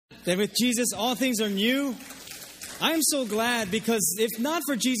That with Jesus, all things are new? I'm so glad, because if not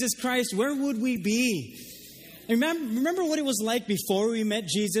for Jesus Christ, where would we be? Remember what it was like before we met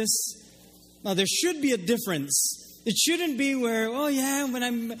Jesus? Now, there should be a difference. It shouldn't be where, oh yeah, when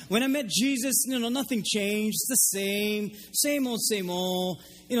I met Jesus, nothing changed. It's the same old.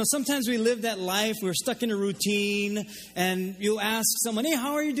 Sometimes we live that life. We're stuck in a routine, and you ask someone, hey,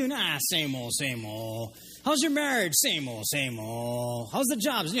 how are you doing? Same old. How's your marriage? Same old. How's the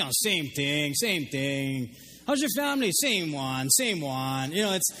jobs? Same thing. How's your family? Same one.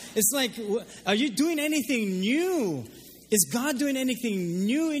 It's like, are you doing anything new? Is God doing anything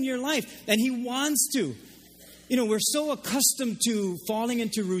new in your life? And He wants to. We're so accustomed to falling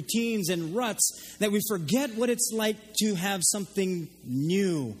into routines and ruts that we forget what it's like to have something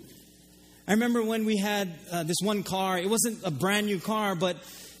new. I remember when we had this one car. It wasn't a brand new car, but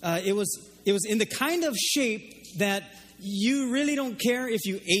it was in the kind of shape that you really don't care if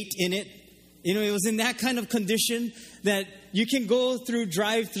you ate in it. It was in that kind of condition that you can go through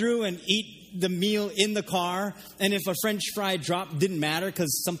drive-through and eat the meal in the car, and if a French fry dropped, didn't matter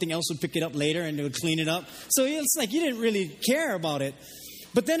because something else would pick it up later and it would clean it up. So it's like you didn't really care about it.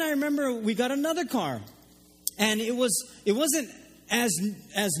 But then I remember we got another car, and it wasn't as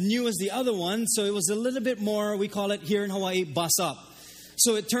new as the other one, so it was a little bit more, we call it here in Hawaii, bus up.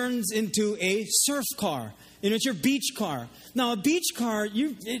 So it turns into a surf car. It's your beach car. Now, a beach car,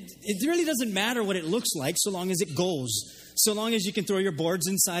 it really doesn't matter what it looks like so long as it goes. So long as you can throw your boards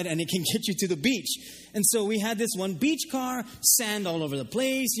inside and it can get you to the beach. And so we had this one beach car, sand all over the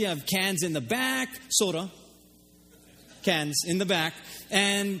place. You have cans in the back, soda. Cans in the back.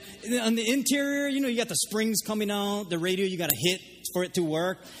 And on the interior, you got the springs coming out, the radio you got to hit for it to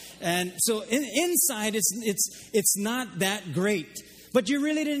work. And so inside, it's not that great. But you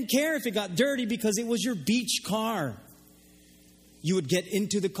really didn't care if it got dirty because it was your beach car. You would get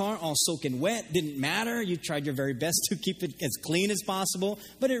into the car all soaking wet. Didn't matter. You tried your very best to keep it as clean as possible,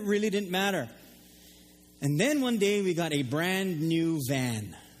 but it really didn't matter. And then one day we got a brand new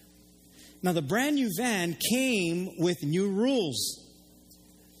van. Now the brand new van came with new rules.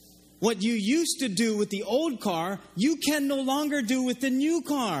 What you used to do with the old car, you can no longer do with the new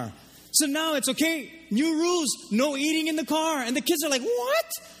car. So now it's okay, new rules, no eating in the car. And the kids are like, what?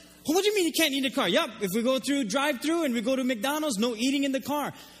 What do you mean you can't eat in the car? Yup, if we go through drive-through and we go to McDonald's, no eating in the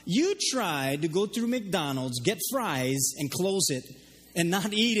car. You tried to go through McDonald's, get fries, and close it, and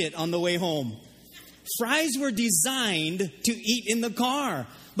not eat it on the way home. Fries were designed to eat in the car.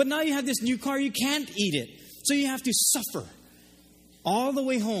 But now you have this new car, you can't eat it. So you have to suffer all the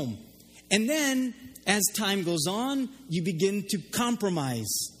way home. And then, as time goes on, you begin to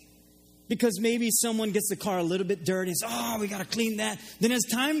compromise. Because maybe someone gets the car a little bit dirty and says, oh, we got to clean that. Then as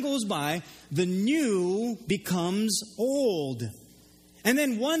time goes by, the new becomes old. And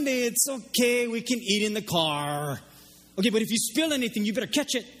then one day it's okay, we can eat in the car. Okay, but if you spill anything, you better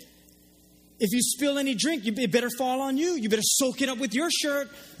catch it. If you spill any drink, it better fall on you. You better soak it up with your shirt.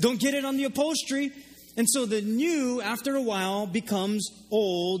 Don't get it on the upholstery. And so the new, after a while, becomes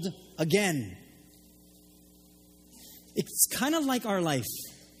old again. It's kind of like our life.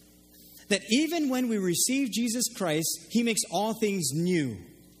 That even when we receive Jesus Christ, He makes all things new.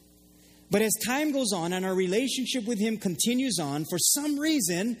 But as time goes on and our relationship with Him continues on, for some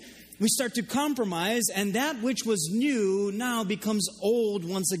reason, we start to compromise, and that which was new now becomes old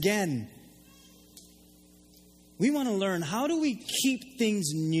once again. We want to learn, how do we keep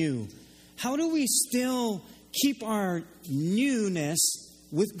things new? How do we still keep our newness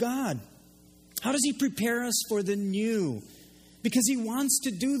with God? How does He prepare us for the new? Because He wants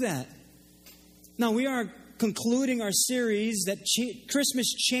to do that. Now, we are concluding our series that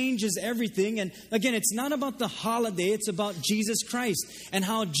Christmas changes everything. And again, it's not about the holiday. It's about Jesus Christ and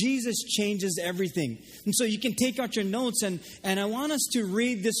how Jesus changes everything. And so you can take out your notes, and I want us to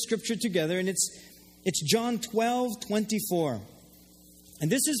read this scripture together. And it's John 12:24.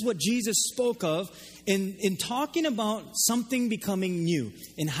 And this is what Jesus spoke of in talking about something becoming new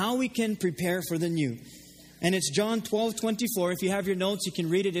and how we can prepare for the new. And it's John 12:24. If you have your notes, you can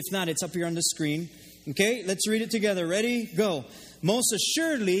read it. If not, it's up here on the screen. Okay, let's read it together. Ready? Go. Most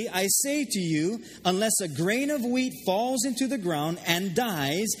assuredly, I say to you, unless a grain of wheat falls into the ground and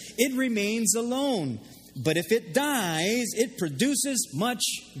dies, it remains alone. But if it dies, it produces much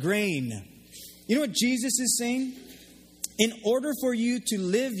grain. You know what Jesus is saying? In order for you to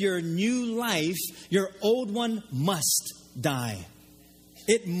live your new life, your old one must die.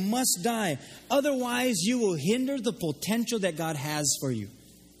 It must die. Otherwise, you will hinder the potential that God has for you.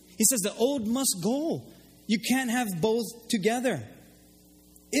 He says the old must go. You can't have both together.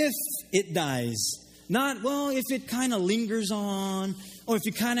 If it dies. Not, well, if it kind of lingers on, or if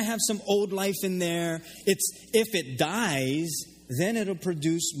you kind of have some old life in there, if it dies, then it'll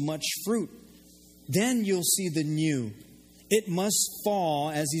produce much fruit. Then you'll see the new. It must fall,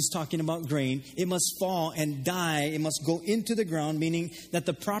 as he's talking about grain, it must fall and die. It must go into the ground, meaning that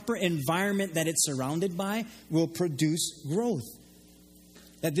the proper environment that it's surrounded by will produce growth.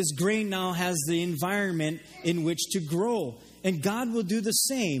 That this grain now has the environment in which to grow. And God will do the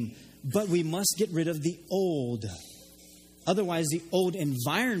same, but we must get rid of the old. Otherwise, the old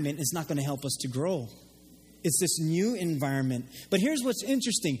environment is not going to help us to grow. It's this new environment. But here's what's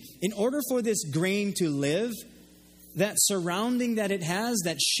interesting. In order for this grain to live, that surrounding that it has,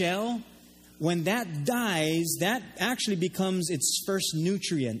 that shell, when that dies, that actually becomes its first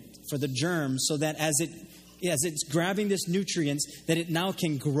nutrient for the germ, so that as it's grabbing this nutrients, that it now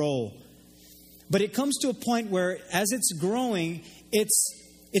can grow. But it comes to a point where as it's growing,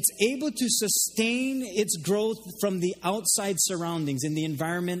 it's able to sustain its growth from the outside surroundings, in the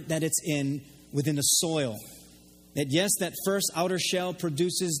environment that it's in, within the soil. That yes, that first outer shell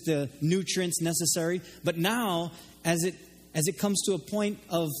produces the nutrients necessary, but now as it comes to a point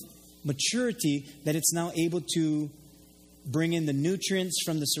of maturity, that it's now able to bring in the nutrients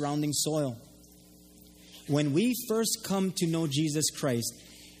from the surrounding soil. When we first come to know Jesus Christ,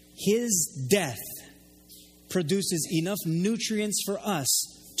 His death produces enough nutrients for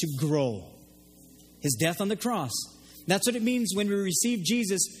us to grow. His death on the cross. That's what it means when we receive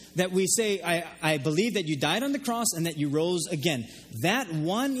Jesus, that we say, I believe that you died on the cross and that you rose again. That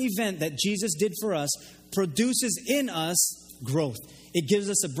one event that Jesus did for us produces in us growth. It gives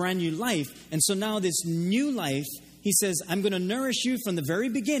us a brand new life. And so now this new life, He says, I'm going to nourish you from the very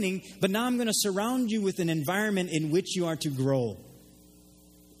beginning, but now I'm going to surround you with an environment in which you are to grow.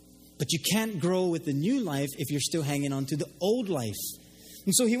 But you can't grow with the new life if you're still hanging on to the old life.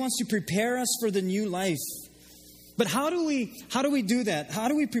 And so He wants to prepare us for the new life. But how do we do that? How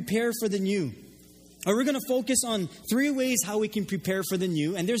do we prepare for the new? We're going to focus on 3 ways how we can prepare for the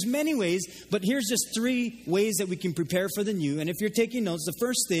new. And there's many ways, but here's just 3 ways that we can prepare for the new. And if you're taking notes, the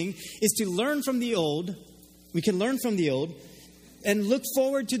first thing is to learn from the old. We can learn from the old and look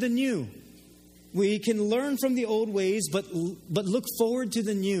forward to the new. We can learn from the old ways, but look forward to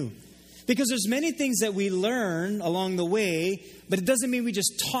the new. Because there's many things that we learn along the way, but it doesn't mean we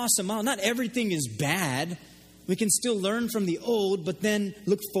just toss them out. Not everything is bad. We can still learn from the old, but then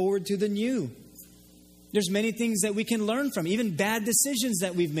look forward to the new. There's many things that we can learn from, even bad decisions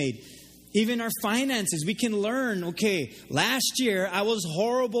that we've made. Even our finances, we can learn, okay, last year I was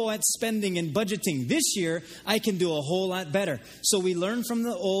horrible at spending and budgeting. This year, I can do a whole lot better. So we learn from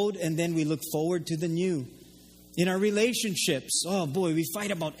the old and then we look forward to the new. In our relationships, oh boy, we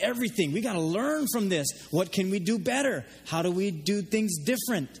fight about everything. We got to learn from this. What can we do better? How do we do things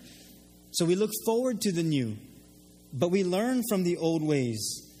different? So we look forward to the new, but we learn from the old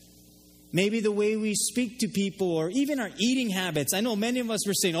ways. Maybe the way we speak to people or even our eating habits. I know many of us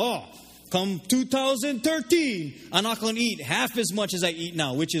were saying, come 2013, I'm not going to eat half as much as I eat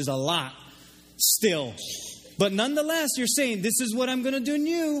now, which is a lot still. But nonetheless, you're saying, this is what I'm going to do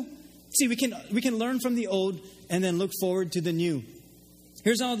new. See, we can learn from the old and then look forward to the new.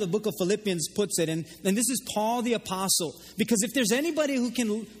 Here's how the book of Philippians puts it. And this is Paul the Apostle. Because if there's anybody who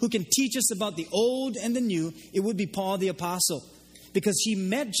can teach us about the old and the new, it would be Paul the Apostle. Because he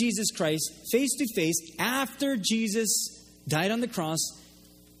met Jesus Christ face to face after Jesus died on the cross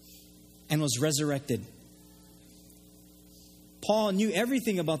and was resurrected. Paul knew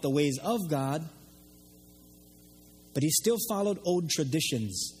everything about the ways of God, but he still followed old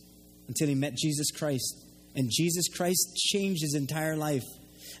traditions until he met Jesus Christ. And Jesus Christ changed his entire life.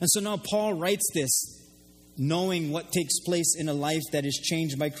 And so now Paul writes this, knowing what takes place in a life that is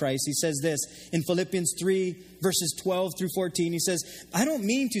changed by Christ. He says this in Philippians 3, verses 12 through 14. He says, I don't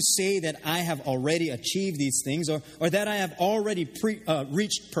mean to say that I have already achieved these things or that I have already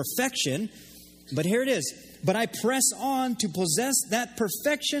reached perfection. But here it is. But I press on to possess that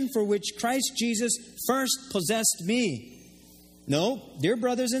perfection for which Christ Jesus first possessed me. No, dear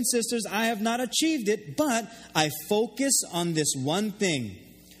brothers and sisters, I have not achieved it, but I focus on this one thing.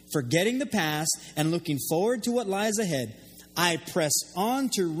 Forgetting the past and looking forward to what lies ahead, I press on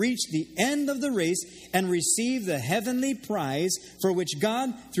to reach the end of the race and receive the heavenly prize for which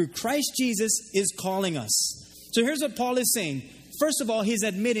God, through Christ Jesus, is calling us. So here's what Paul is saying. First of all, he's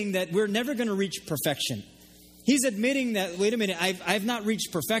admitting that we're never going to reach perfection. He's admitting that, wait a minute, I've not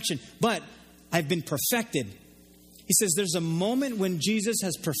reached perfection, but I've been perfected. He says there's a moment when Jesus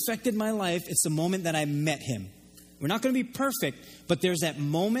has perfected my life. It's the moment that I met Him. We're not going to be perfect, but there's that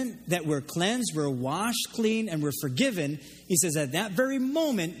moment that we're cleansed, we're washed clean, and we're forgiven. He says at that very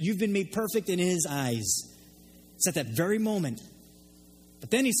moment, you've been made perfect in His eyes. It's at that very moment. But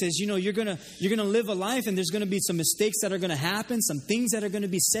then he says, you're gonna live a life, and there's gonna be some mistakes that are gonna happen, some things that are gonna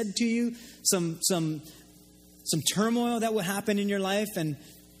be said to you, some turmoil that will happen in your life, and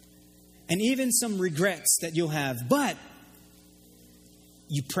even some regrets that you'll have. But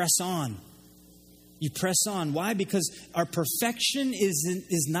you press on. You press on. Why? Because our perfection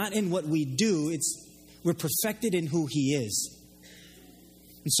is not in what we do. We're perfected in who He is.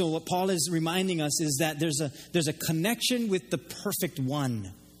 And so what Paul is reminding us is that there's a connection with the perfect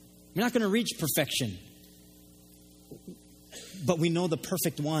one. We're not going to reach perfection, but we know the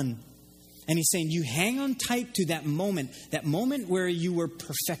perfect one. And he's saying you hang on tight to that moment where you were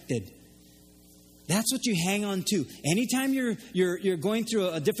perfected. That's what you hang on to. Anytime you're going through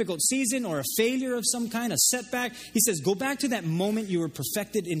a difficult season or a failure of some kind, a setback, he says, go back to that moment you were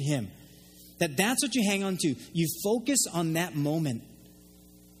perfected in Him. That's what you hang on to. You focus on that moment.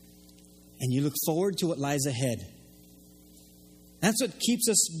 And you look forward to what lies ahead. That's what keeps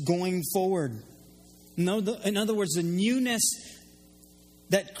us going forward. In other words, the newness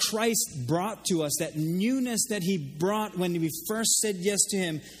that Christ brought to us, that newness that He brought when we first said yes to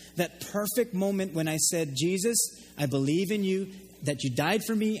Him, that perfect moment when I said, Jesus, I believe in You, that You died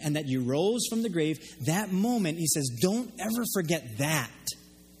for me, and that You rose from the grave, that moment, he says, don't ever forget that.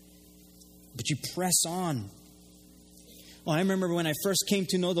 But you press on. Well, I remember when I first came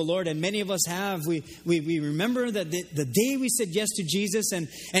to know the Lord, and many of us have, we remember that the day we said yes to Jesus, and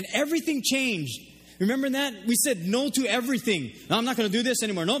everything changed. Remember that? We said no to everything. No, I'm not going to do this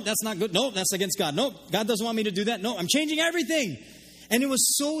anymore. Nope, that's not good. Nope, that's against God. Nope, God doesn't want me to do that. No, I'm changing everything. And it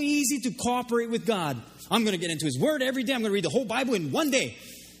was so easy to cooperate with God. I'm going to get into His Word every day. I'm going to read the whole Bible in one day.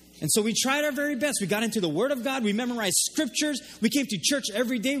 And so we tried our very best. We got into the Word of God. We memorized scriptures. We came to church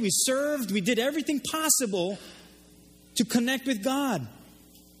every day. We served. We did everything possible to connect with God.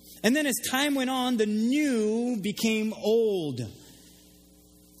 And then as time went on, the new became old.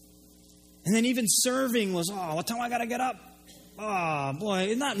 And then even serving was, what time I got to get up? Oh,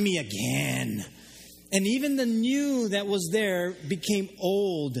 boy, not me again. And even the new that was there became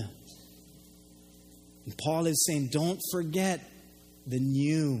old. And Paul is saying, don't forget the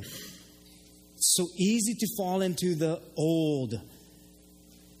new. It's so easy to fall into the old.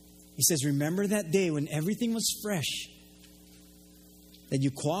 He says, remember that day when everything was fresh, that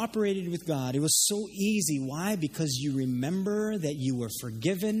you cooperated with God. It was so easy. Why? Because you remember that you were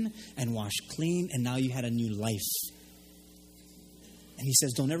forgiven and washed clean, and now you had a new life. And he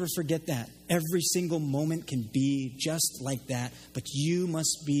says, don't ever forget that. Every single moment can be just like that, but you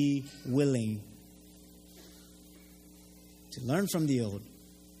must be willing to learn from the old,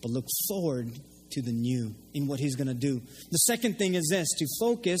 but look forward to the new in what He's going to do. The second thing is this, to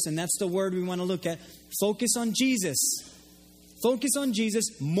focus, and that's the word we want to look at. Focus on Jesus. Focus on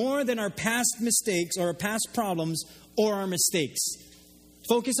Jesus more than our past mistakes or our past problems or our mistakes.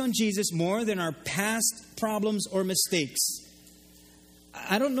 Focus on Jesus more than our past problems or mistakes.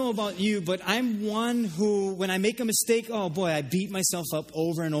 I don't know about you, but I'm one who, when I make a mistake, oh boy, I beat myself up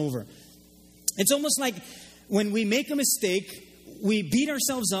over and over. It's almost like when we make a mistake, we beat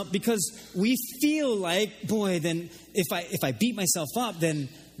ourselves up because we feel like, boy, then if I beat myself up, then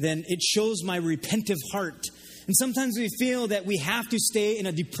it shows my repentive heart. And sometimes we feel that we have to stay in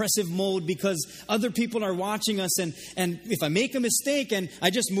a depressive mode because other people are watching us. And if I make a mistake and I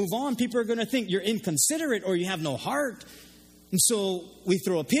just move on, people are going to think you're inconsiderate or you have no heart. And so we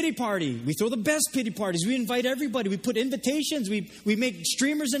throw a pity party. We throw the best pity parties. We invite everybody. We put invitations. We make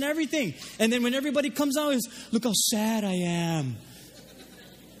streamers and everything. And then when everybody comes out, it's, look how sad I am.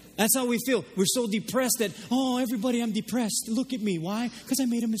 That's how we feel. We're so depressed that, everybody, I'm depressed. Look at me. Why? Because I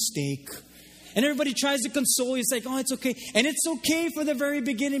made a mistake. And everybody tries to console you. It's like, it's okay. And it's okay for the very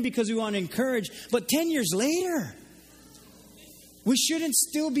beginning because we want to encourage. But 10 years later, we shouldn't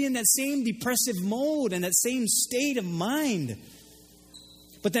still be in that same depressive mode and that same state of mind.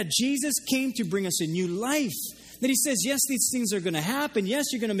 But that Jesus came to bring us a new life. That He says, yes, these things are going to happen. Yes,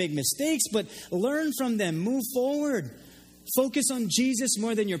 you're going to make mistakes, but learn from them. Move forward. Focus on Jesus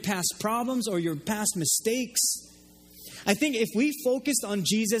more than your past problems or your past mistakes. I think if we focused on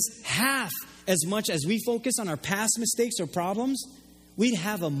Jesus half as much as we focus on our past mistakes or problems, we'd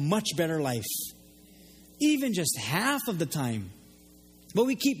have a much better life. Even just half of the time. But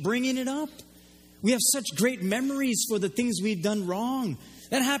we keep bringing it up. We have such great memories for the things we've done wrong.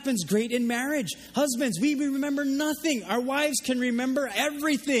 That happens great in marriage. Husbands, we remember nothing. Our wives can remember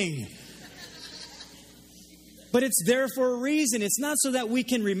everything. But it's there for a reason. It's not so that we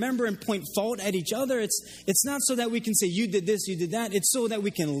can remember and point fault at each other. It's not so that we can say, you did this, you did that. It's so that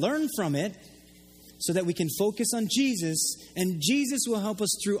we can learn from it, so that we can focus on Jesus, and Jesus will help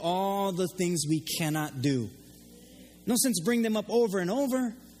us through all the things we cannot do. No sense bring them up over and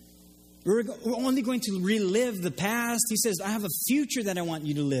over. We're only going to relive the past. He says, I have a future that I want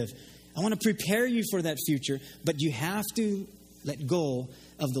you to live. I want to prepare you for that future, but you have to let go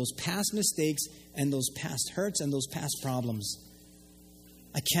of those past mistakes and those past hurts and those past problems.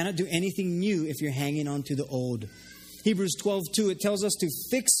 I cannot do anything new if you're hanging on to the old. Hebrews 12:2, it tells us to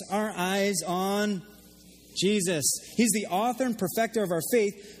fix our eyes on Jesus. He's the author and perfecter of our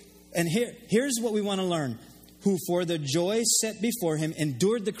faith. And here's what we want to learn. Who for the joy set before him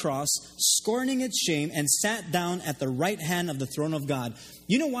endured the cross, scorning its shame, and sat down at the right hand of the throne of God.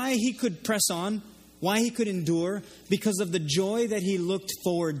 You know why he could press on? Why he could endure? Because of the joy that he looked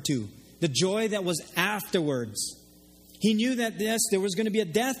forward to. The joy that was afterwards. He knew that, yes, there was going to be a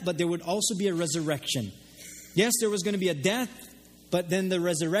death, but there would also be a resurrection. Yes, there was going to be a death, but then the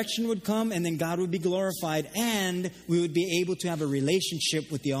resurrection would come, and then God would be glorified, and we would be able to have a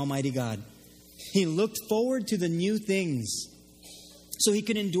relationship with the Almighty God. He looked forward to the new things so he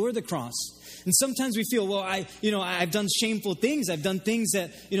could endure the cross. And sometimes we feel, well, I've done shameful things. I've done things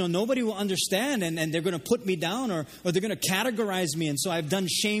that, nobody will understand, and they're going to put me down or they're going to categorize me. And so I've done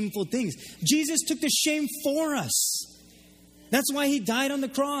shameful things. Jesus took the shame for us. That's why he died on the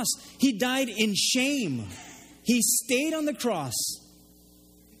cross. He died in shame. He stayed on the cross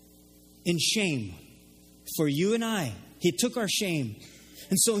in shame for you and I. He took our shame.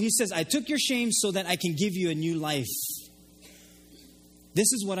 And so he says, I took your shame so that I can give you a new life.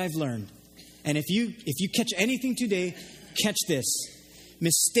 This is what I've learned. And if you catch anything today, catch this.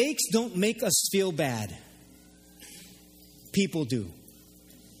 Mistakes don't make us feel bad. People do.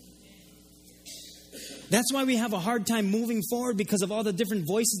 That's why we have a hard time moving forward, because of all the different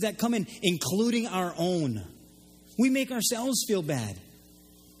voices that come in, including our own. We make ourselves feel bad.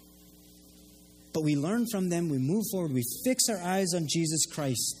 But we learn from them, we move forward, we fix our eyes on Jesus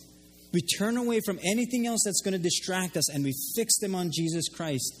Christ. We turn away from anything else that's going to distract us, and we fix them on Jesus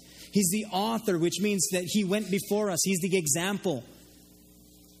Christ. He's the author, which means that he went before us. He's the example.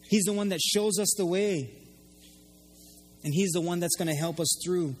 He's the one that shows us the way. And he's the one that's going to help us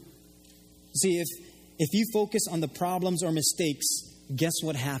through. See, if you focus on the problems or mistakes, guess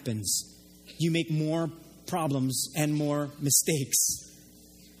what happens? You make more problems and more mistakes.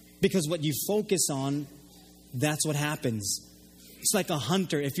 Because what you focus on, that's what happens. It's like a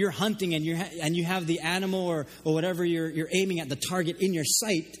hunter. If you're hunting and you have the animal or whatever you're aiming at, the target in your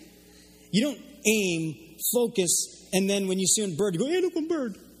sight, you don't aim, focus, and then when you see a bird, you go, hey, look, a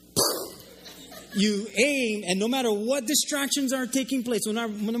bird. You aim, and no matter what distractions are taking place, no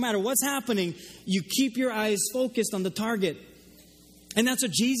matter what's happening, you keep your eyes focused on the target. And that's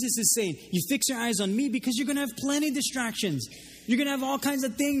what Jesus is saying. You fix your eyes on me because you're going to have plenty of distractions. You're going to have all kinds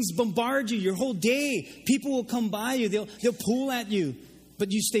of things bombard you your whole day. People will come by you. They'll pull at you.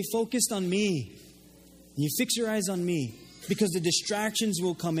 But you stay focused on me. And you fix your eyes on me because the distractions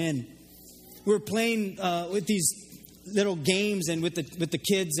will come in. We're playing with these little games and with the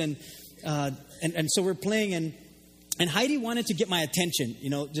kids. And so we're playing. And Heidi wanted to get my attention,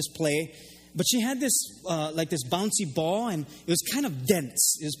 just play. But she had this this bouncy ball, and it was kind of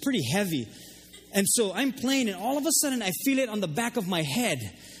dense. It was pretty heavy. And so I'm playing, and all of a sudden I feel it on the back of my head.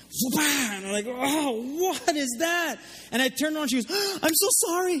 And I'm like, oh, what is that? And I turned around, she goes, oh, I'm so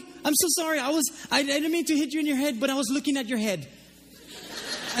sorry. I'm so sorry. I didn't mean to hit you in your head, but I was looking at your head.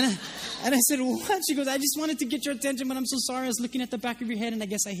 And I said, what? She goes, I just wanted to get your attention, but I'm so sorry. I was looking at the back of your head, and I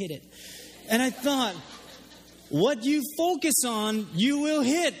guess I hit it. And I thought, what you focus on, you will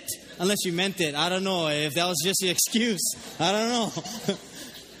hit. Unless you meant it. I don't know if that was just your excuse. I don't know.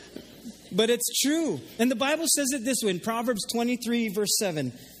 But it's true. And the Bible says it this way in Proverbs 23, verse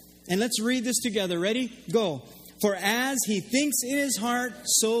 7. And let's read this together. Ready? Go. For as he thinks in his heart,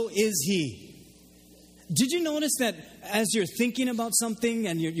 so is he. Did you notice that as you're thinking about something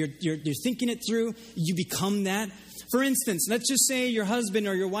and you're thinking it through, you become that? For instance, let's just say your husband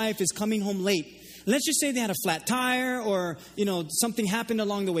or your wife is coming home late. Let's just say they had a flat tire or, something happened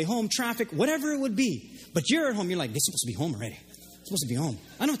along the way home, traffic, whatever it would be. But you're at home, you're like, they're supposed to be home already. Supposed to be home.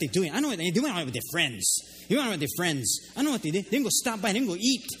 I know what they're doing. I know what they're doing with their friends. I know what they did. They can go stop by. They can go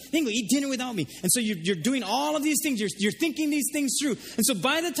eat. They can go eat dinner without me. And so you're doing all of these things. You're thinking these things through. And so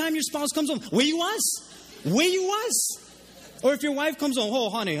by the time your spouse comes home, where you was? Or if your wife comes home, oh,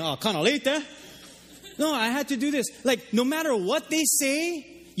 honey, kind of late there. No, I had to do this. Like, no matter what they say,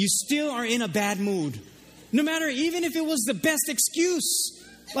 you still are in a bad mood. No matter, even if it was the best excuse.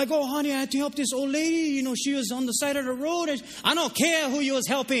 Like, oh, honey, I had to help this old lady. She was on the side of the road. I don't care who you was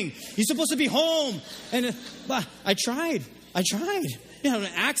helping. You're supposed to be home. And I tried. An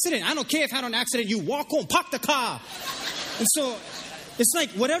accident. I don't care if I had an accident. You walk home, park the car. And so it's like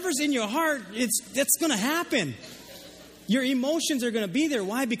whatever's in your heart, that's going to happen. Your emotions are going to be there.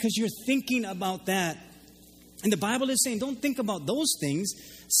 Why? Because you're thinking about that. And the Bible is saying, don't think about those things.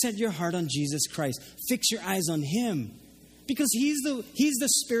 Set your heart on Jesus Christ. Fix your eyes on Him. Because He's the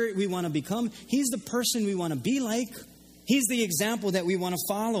Spirit we want to become. He's the person we want to be like. He's the example that we want to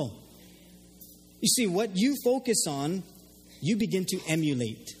follow. You see, what you focus on, you begin to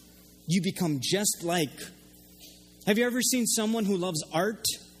emulate. You become just like. Have you ever seen someone who loves art?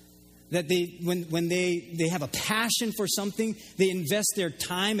 That when they have a passion for something, they invest their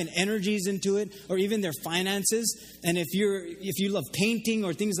time and energies into it, or even their finances. And if you love painting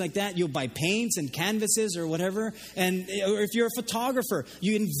or things like that, you'll buy paints and canvases or whatever. Or if you're a photographer,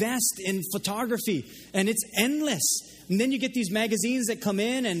 you invest in photography, and it's endless. And then you get these magazines that come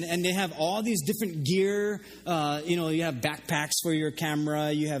in and they have all these different gear. You have backpacks for your camera.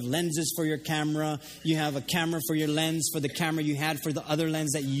 You have lenses for your camera. You have a camera for your lens for the camera you had for the other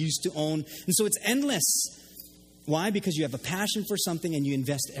lens that you used to own. And so it's endless. Why? Because you have a passion for something and you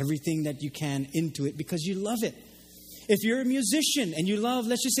invest everything that you can into it because you love it. If you're a musician and you love,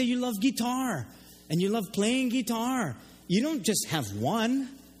 let's just say you love guitar and you love playing guitar, you don't just have one.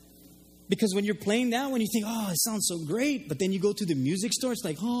 Because when you're playing that one, you think, oh, it sounds so great. But then you go to the music store, it's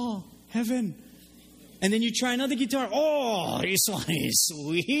like, oh, heaven. And then you try another guitar. Oh, this one is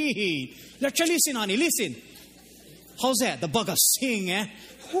sweet. Listen, honey, listen. How's that? The bug of sing, eh?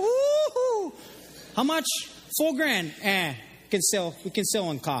 Woo-hoo. How much? $4,000. We can sell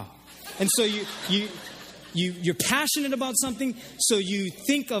one car. And so you're passionate about something, so you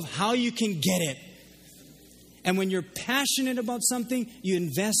think of how you can get it. And when you're passionate about something, you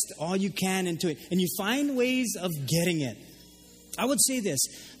invest all you can into it. And you find ways of getting it. I would say this.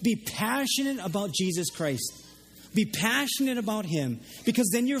 Be passionate about Jesus Christ. Be passionate about Him.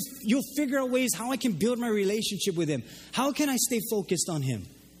 Because then you'll figure out ways how I can build my relationship with Him. How can I stay focused on Him?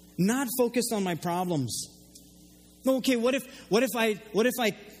 Not focused on my problems. Okay, what if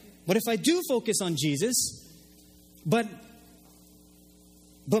I do focus on Jesus, but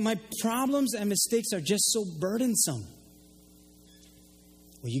my problems and mistakes are just so burdensome?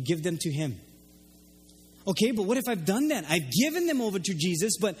 Well, you give them to Him. Okay, but what if I've done that? I've given them over to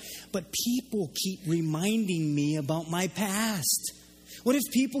Jesus, but people keep reminding me about my past. What if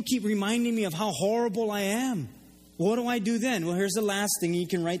people keep reminding me of how horrible I am? What do I do then? Well, here's the last thing. You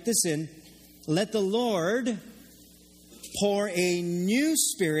can write this in. Let the Lord pour a new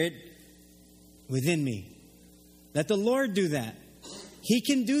spirit within me. Let the Lord do that. He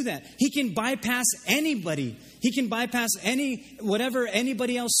can do that. He can bypass anybody. He can bypass whatever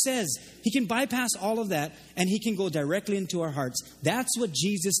anybody else says. He can bypass all of that, and He can go directly into our hearts. That's what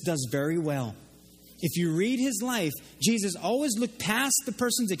Jesus does very well. If you read His life, Jesus always looked past the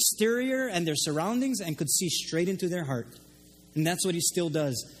person's exterior and their surroundings and could see straight into their heart. And that's what He still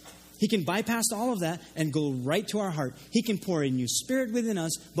does. He can bypass all of that and go right to our heart. He can pour a new spirit within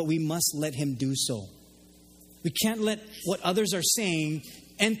us, but we must let Him do so. We can't let what others are saying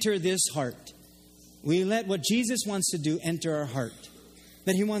enter this heart. We let what Jesus wants to do enter our heart.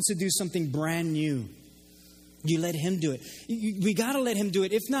 That He wants to do something brand new. You let Him do it. We got to let Him do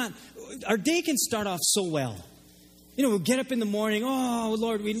it. If not, our day can start off so well. We'll get up in the morning. Oh,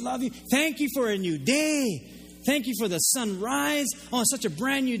 Lord, we love You. Thank You for a new day. Thank You for the sunrise. Oh, such a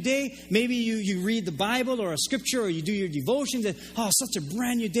brand new day. Maybe you read the Bible or a scripture or you do your devotions. And, oh, such a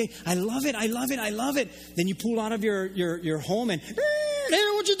brand new day. I love it. I love it. I love it. Then you pull out of your home and, hey,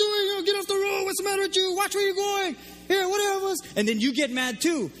 what you doing? Get off the road. What's the matter with you? Watch where you're going. Here, whatever. And then you get mad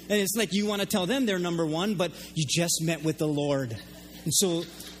too. And it's like you want to tell them they're number one, but you just met with the Lord. And so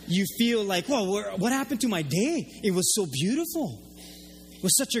you feel like, well, what happened to my day? It was so beautiful. It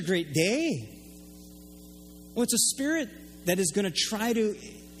was such a great day. Well, it's a spirit that is going to try to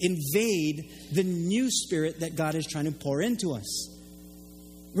invade the new spirit that God is trying to pour into us.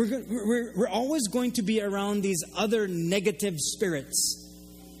 We're always going to be around these other negative spirits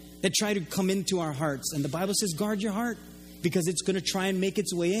that try to come into our hearts. And the Bible says, guard your heart, because it's going to try and make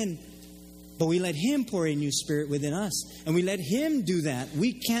its way in. But we let Him pour a new spirit within us. And we let Him do that.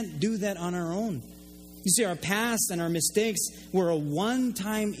 We can't do that on our own. You see, our past and our mistakes were a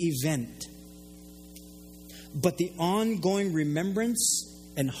one-time event. But the ongoing remembrance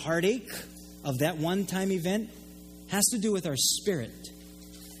and heartache of that one-time event has to do with our spirit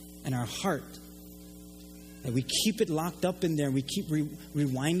and our heart. That we keep it locked up in there. We keep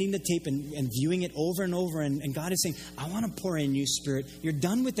rewinding the tape and viewing it over and over. And God is saying, I want to pour a new spirit. You're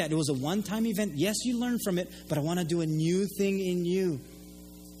done with that. It was a one-time event. Yes, you learned from it, but I want to do a new thing in you.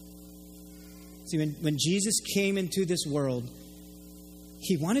 See, when Jesus came into this world,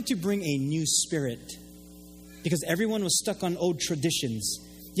 He wanted to bring a new spirit. Because everyone was stuck on old traditions.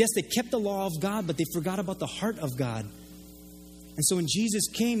 Yes, they kept the law of God, but they forgot about the heart of God. And so when Jesus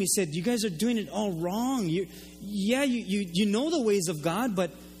came, he said, you guys are doing it all wrong. You know the ways of God,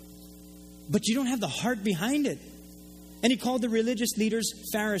 but you don't have the heart behind it. And he called the religious leaders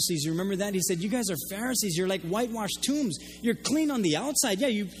Pharisees. You remember that? He said, you guys are Pharisees. You're like whitewashed tombs. You're clean on the outside. Yeah,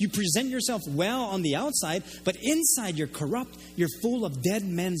 you present yourself well on the outside, but inside you're corrupt. You're full of dead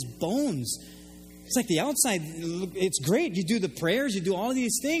men's bones. It's like the outside, it's great. You do the prayers, you do all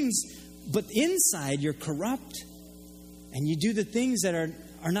these things, but inside you're corrupt. And you do the things that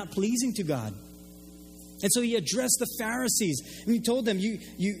are not pleasing to God. And so he addressed the Pharisees. And he told them,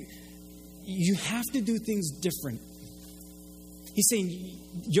 you have to do things different. He's saying,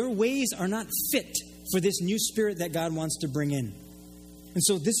 your ways are not fit for this new spirit that God wants to bring in. And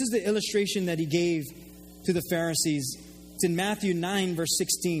so this is the illustration that he gave to the Pharisees. It's in Matthew 9, verse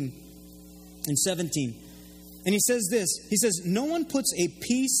 16 and 17. And he says this. He says, no one puts a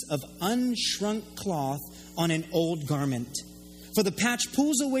piece of unshrunk cloth on an old garment. For the patch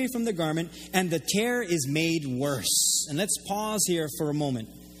pulls away from the garment and the tear is made worse. And let's pause here for a moment.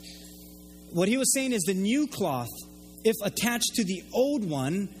 What he was saying is the new cloth, if attached to the old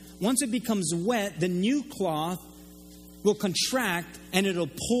one, once it becomes wet, the new cloth will contract and it'll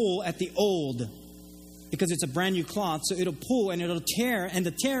pull at the old. Because it's a brand new cloth, so it'll pull and it'll tear, and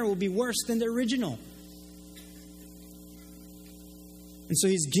the tear will be worse than the original. And so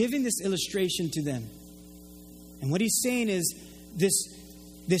he's giving this illustration to them. And what he's saying is,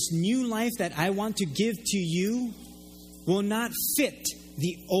 this new life that I want to give to you will not fit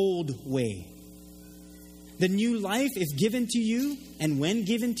the old way. The new life, if given to you, and when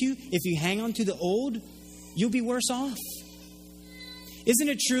given to you, if you hang on to the old, you'll be worse off. Isn't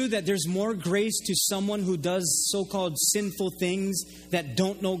it true that there's more grace to someone who does so-called sinful things that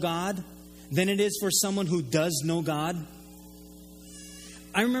don't know God than it is for someone who does know God?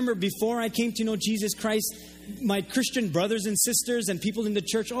 I remember before I came to know Jesus Christ, my Christian brothers and sisters and people in the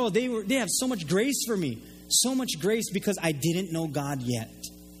church, they have so much grace for me. So much grace because I didn't know God yet.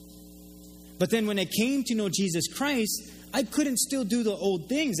 But then when I came to know Jesus Christ, I couldn't still do the old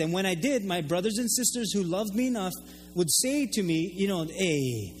things. And when I did, my brothers and sisters who loved me enough would say to me,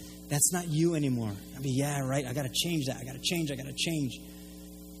 hey, that's not you anymore. I'd be, yeah, right, I got to change that. I got to change.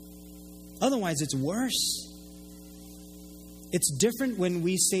 Otherwise, it's worse. It's different when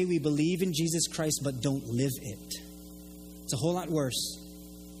we say we believe in Jesus Christ but don't live it. It's a whole lot worse.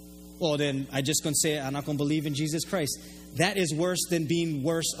 Well, then I just going to say I'm not going to believe in Jesus Christ. That is worse than being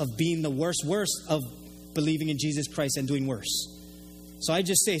the worst of believing in Jesus Christ and doing worse. So I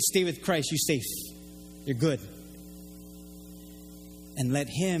just say, stay with Christ, you're safe. You're good. And let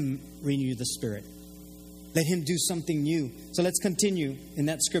Him renew the spirit. Let Him do something new. So let's continue in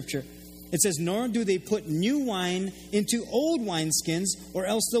that scripture. It says, nor do they put new wine into old wineskins, or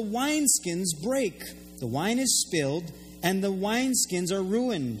else the wineskins break. The wine is spilled, and the wineskins are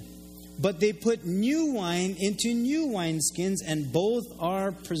ruined. But they put new wine into new wineskins, and both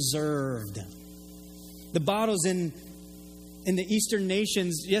are preserved. The bottles in the Eastern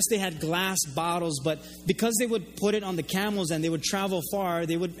nations, yes, they had glass bottles, but because they would put it on the camels and they would travel far,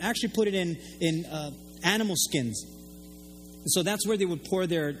 they would actually put it in animal skins. So that's where they would pour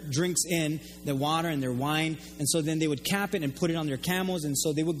their drinks in, their water and their wine. And so then they would cap it and put it on their camels. And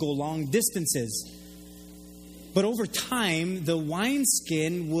so they would go long distances. But over time, the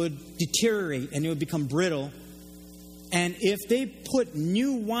wineskin would deteriorate and it would become brittle. And if they put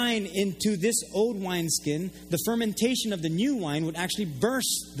new wine into this old wineskin, the fermentation of the new wine would actually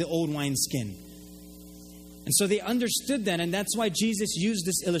burst the old wineskin. And so they understood that, and that's why Jesus used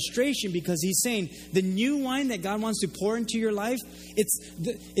this illustration, because He's saying the new wine that God wants to pour into your life,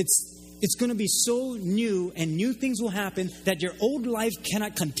 it's going to be so new, and new things will happen that your old life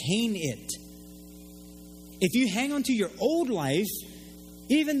cannot contain it. If you hang on to your old life,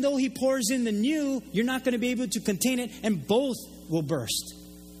 even though He pours in the new, you're not going to be able to contain it, and both will burst.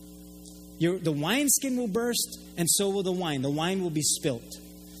 The wineskin will burst, and so will the wine. The wine will be spilt.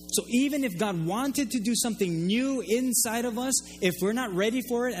 So even if God wanted to do something new inside of us, if we're not ready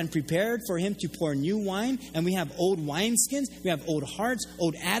for it and prepared for Him to pour new wine, and we have old wineskins, we have old hearts,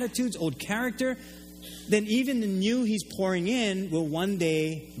 old attitudes, old character, then even the new He's pouring in will one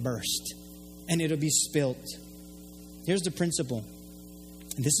day burst, and it'll be spilt. Here's the principle.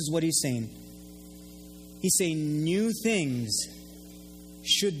 And this is what He's saying. He's saying new things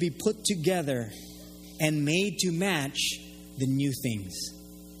should be put together and made to match the new things.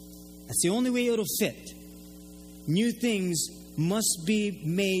 That's the only way it'll fit. New things must be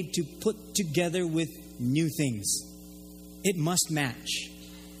made to put together with new things. It must match.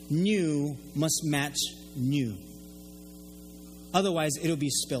 New must match new. Otherwise, it'll be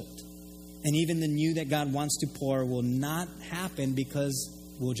spilt. And even the new that God wants to pour will not happen because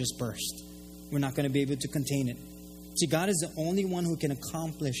we'll just burst. We're not going to be able to contain it. See, God is the only one who can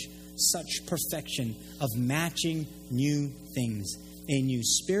accomplish such perfection of matching new things, a new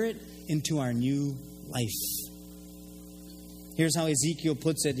spirit into our new life. Here's how Ezekiel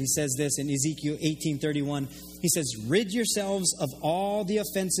puts it. He says this in Ezekiel 18:31. He says, "Rid yourselves of all the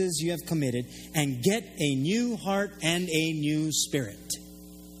offenses you have committed and get a new heart and a new spirit."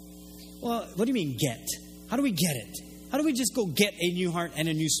 Well, what do you mean get? How do we get it? How do we just go get a new heart and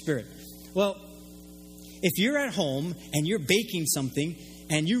a new spirit? Well, if you're at home and you're baking something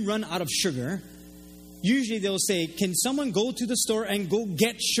and you run out of sugar, usually they'll say, "Can someone go to the store and go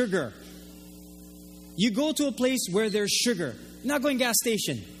get sugar?" You go to a place where there's sugar. You're not going gas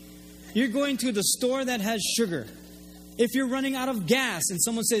station. You're going to the store that has sugar. If you're running out of gas and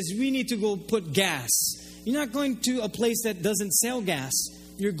someone says, "We need to go put gas," you're not going to a place that doesn't sell gas.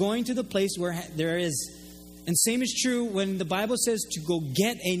 You're going to the place where there is. And same is true when the Bible says to go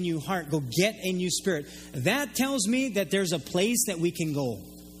get a new heart, go get a new spirit. That tells me that there's a place that we can go.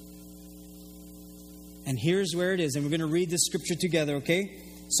 And here's where it is. And we're going to read this scripture together, okay?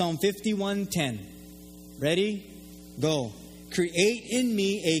 Psalm 51:10. Ready? Go. "Create in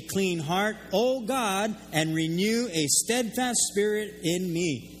me a clean heart, O God, and renew a steadfast spirit in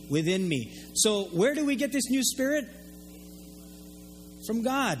me, within me." So where do we get this new spirit? From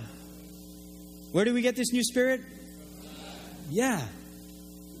God. Where do we get this new spirit? Yeah.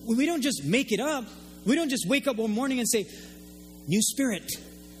 We don't just make it up. We don't just wake up one morning and say, "New spirit,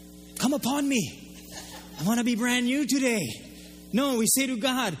 come upon me. I want to be brand new today." No, we say to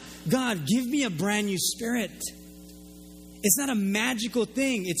God, "God, give me a brand new spirit." It's not a magical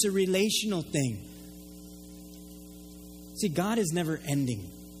thing. It's a relational thing. See, God is never ending.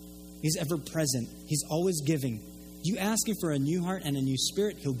 He's ever present. He's always giving. You ask Him for a new heart and a new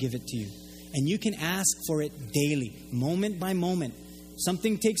spirit, He'll give it to you. And you can ask for it daily, moment by moment.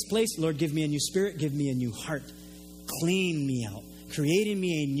 Something takes place. "Lord, give me a new spirit. Give me a new heart. Clean me out. Create in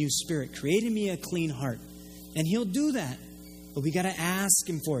me a new spirit. Create in me a clean heart." And He'll do that. But we got to ask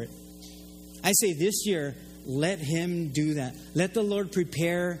Him for it. I say this year, let Him do that. Let the Lord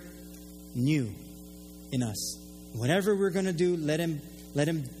prepare new in us. Whatever we're going to do, let Him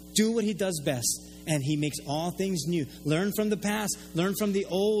do what He does best. And He makes all things new. Learn from the past. Learn from the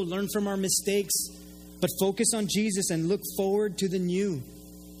old. Learn from our mistakes. But focus on Jesus and look forward to the new.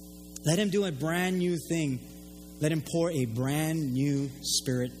 Let Him do a brand new thing. Let Him pour a brand new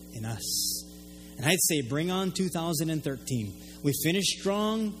spirit in us. And I'd say bring on 2013. We finish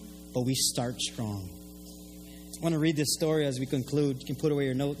strong, but we start strong. I want to read this story as we conclude. You can put away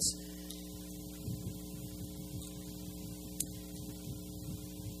your notes.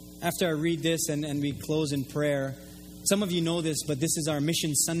 After I read this and we close in prayer, some of you know this, but this is our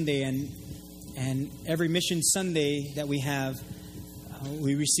Mission Sunday. And every Mission Sunday that we have,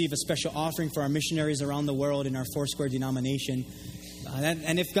 we receive a special offering for our missionaries around the world in our Foursquare denomination.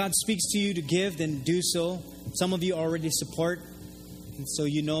 And if God speaks to you to give, then do so. Some of you already support, and so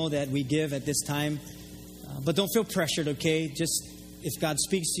you know that we give at this time. But don't feel pressured, okay? Just if God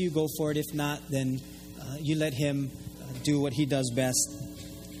speaks to you, go for it. If not, then you let Him do what He does best.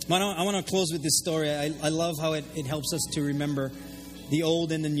 I want to close with this story. I love how it helps us to remember the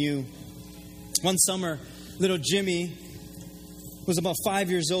old and the new. One summer, little Jimmy was about 5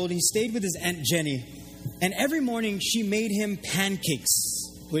 years old. He stayed with his Aunt Jenny. And every morning she made him pancakes,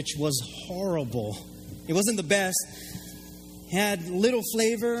 which was horrible. It wasn't the best. It had little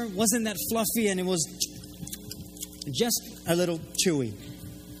flavor, wasn't that fluffy, and it was just a little chewy.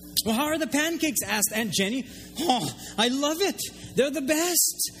 "Well, how are the pancakes?" asked Aunt Jenny. "Oh, I love it. They're the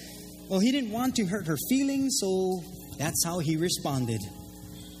best." Well, he didn't want to hurt her feelings, so that's how he responded.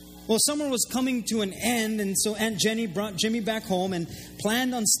 Well, summer was coming to an end, and so Aunt Jenny brought Jimmy back home and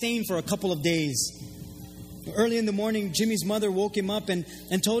planned on staying for a couple of days. Early in the morning, Jimmy's mother woke him up and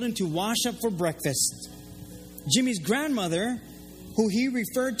told him to wash up for breakfast. Jimmy's grandmother, who he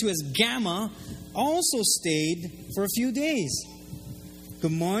referred to as Gamma, also stayed for a few days.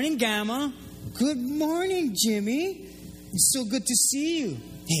 "Good morning, Gamma." "Good morning, Jimmy. It's so good to see you."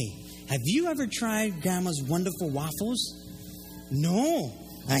 "Hey, have you ever tried Grandma's wonderful waffles?" "No,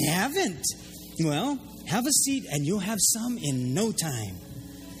 I haven't." "Well, have a seat and you'll have some in no time."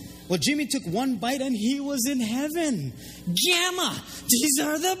 Well, Jimmy took one bite and he was in heaven. "Gamma, these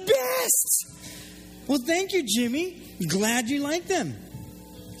are the best." "Well, thank you, Jimmy. Glad you like them."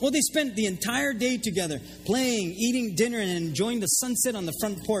 Well, they spent the entire day together, playing, eating dinner, and enjoying the sunset on the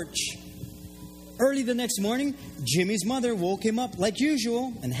front porch. Early the next morning, Jimmy's mother woke him up like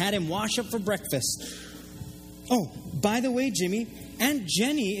usual and had him wash up for breakfast. "Oh, by the way, Jimmy, Aunt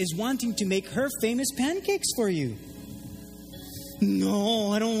Jenny is wanting to make her famous pancakes for you.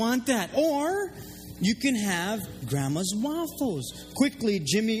 No, I don't want that. Or you can have Grandma's waffles. Quickly,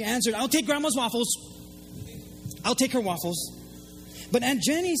 Jimmy answered, I'll take Grandma's waffles. I'll take her waffles. But Aunt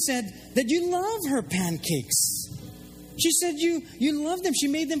Jenny said that you love her pancakes. She said you love them. She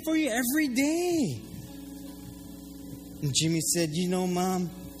made them for you every day. And Jimmy said, you know, Mom,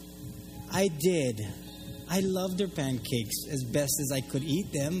 I did. I loved her pancakes as best as I could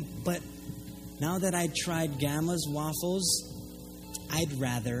eat them. But now that I tried Grandma's waffles, I'd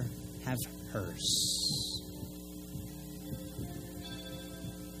rather have hers.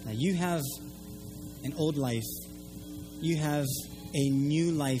 Now you have an old life. You have a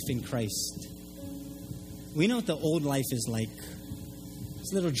new life in Christ. We know what the old life is like.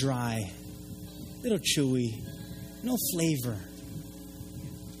 It's a little dry, a little chewy, no flavor.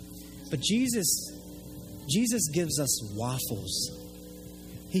 But Jesus gives us waffles.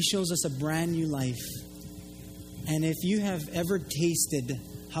 He shows us a brand new life. And if you have ever tasted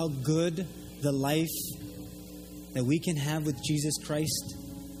how good the life that we can have with Jesus Christ,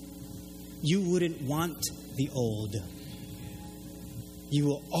 you wouldn't want the old. You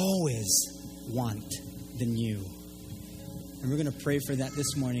will always want the new. And we're going to pray for that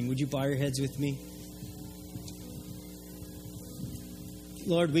this morning. Would you bow your heads with me?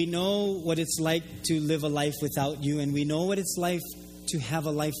 Lord, we know what it's like to live a life without you, and we know what it's like to have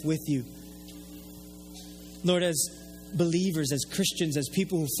a life with you. Lord, as believers, as Christians, as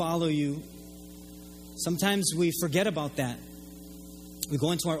people who follow you, sometimes we forget about that. We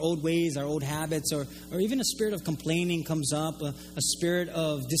go into our old ways, our old habits, or even a spirit of complaining comes up, a spirit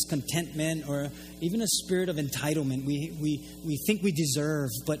of discontentment, or even a spirit of entitlement. We think we deserve,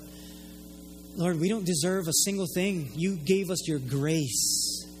 but Lord, we don't deserve a single thing. You gave us your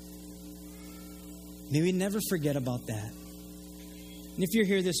grace. May we never forget about that. And if you're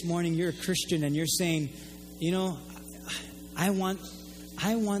here this morning, you're a Christian, and you're saying, you know, I want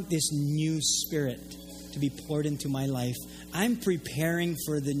this new spirit to be poured into my life. I'm preparing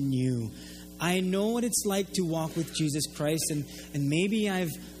for the new. I know what it's like to walk with Jesus Christ, and maybe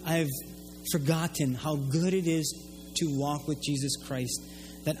I've forgotten how good it is to walk with Jesus Christ.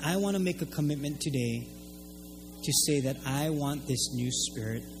 That I want to make a commitment today to say that I want this new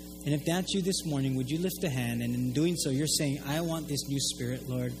spirit. And if that's you this morning, would you lift a hand? And in doing so, you're saying, I want this new spirit,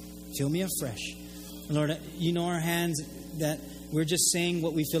 Lord. Fill me afresh. Lord, you know our hands that we're just saying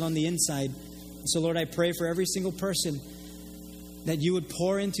what we feel on the inside. So, Lord, I pray for every single person that you would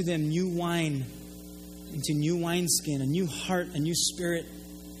pour into them new wine, into new wineskin, a new heart, a new spirit,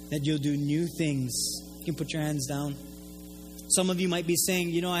 that you'll do new things. You can put your hands down. Some of you might be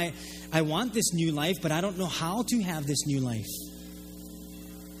saying, you know, I want this new life, but I don't know how to have this new life.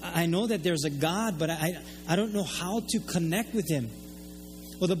 I know that there's a God, but I don't know how to connect with Him.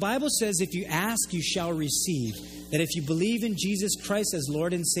 Well, the Bible says if you ask, you shall receive. That if you believe in Jesus Christ as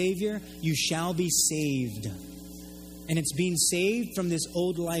Lord and Savior, you shall be saved. And it's being saved from this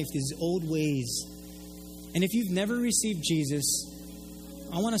old life, these old ways. And if you've never received Jesus,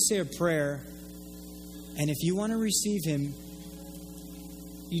 I want to say a prayer. And if you want to receive Him,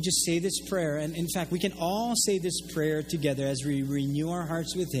 you just say this prayer. And in fact, we can all say this prayer together as we renew our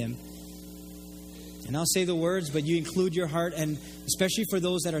hearts with Him. And I'll say the words, but you include your heart. And especially for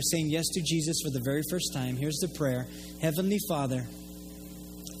those that are saying yes to Jesus for the very first time, here's the prayer. Heavenly Father,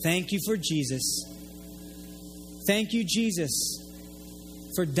 thank you for Jesus. Thank you, Jesus,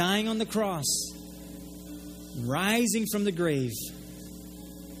 for dying on the cross, rising from the grave.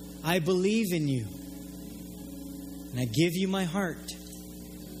 I believe in you. And I give you my heart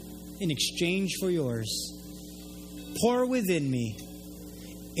in exchange for yours. Pour within me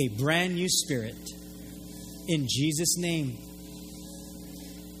a brand new spirit. In Jesus' name.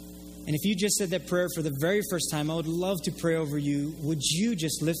 And if you just said that prayer for the very first time, I would love to pray over you. Would you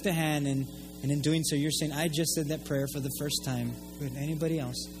just lift a hand, and in doing so, you're saying, I just said that prayer for the first time. Good. Anybody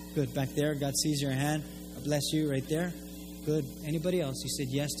else? Good. Back there, God sees your hand. God bless you right there. Good. Anybody else? You said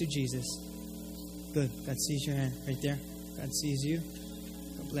yes to Jesus. Good. God sees your hand right there. God sees you.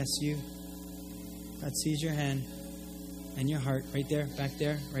 God bless you. God sees your hand and your heart right there, back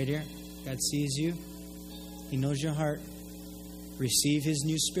there, right here. God sees you. He knows your heart. Receive His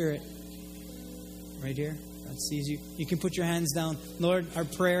new spirit. Right here. God sees you. You can put your hands down. Lord, our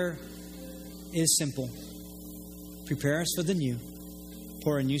prayer is simple. Prepare us for the new.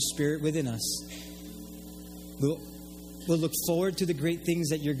 Pour a new spirit within us. We'll look forward to the great things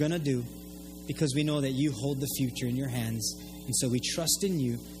that you're going to do, because we know that you hold the future in your hands. And so we trust in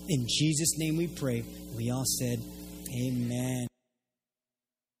you. In Jesus' name we pray. We all said, amen.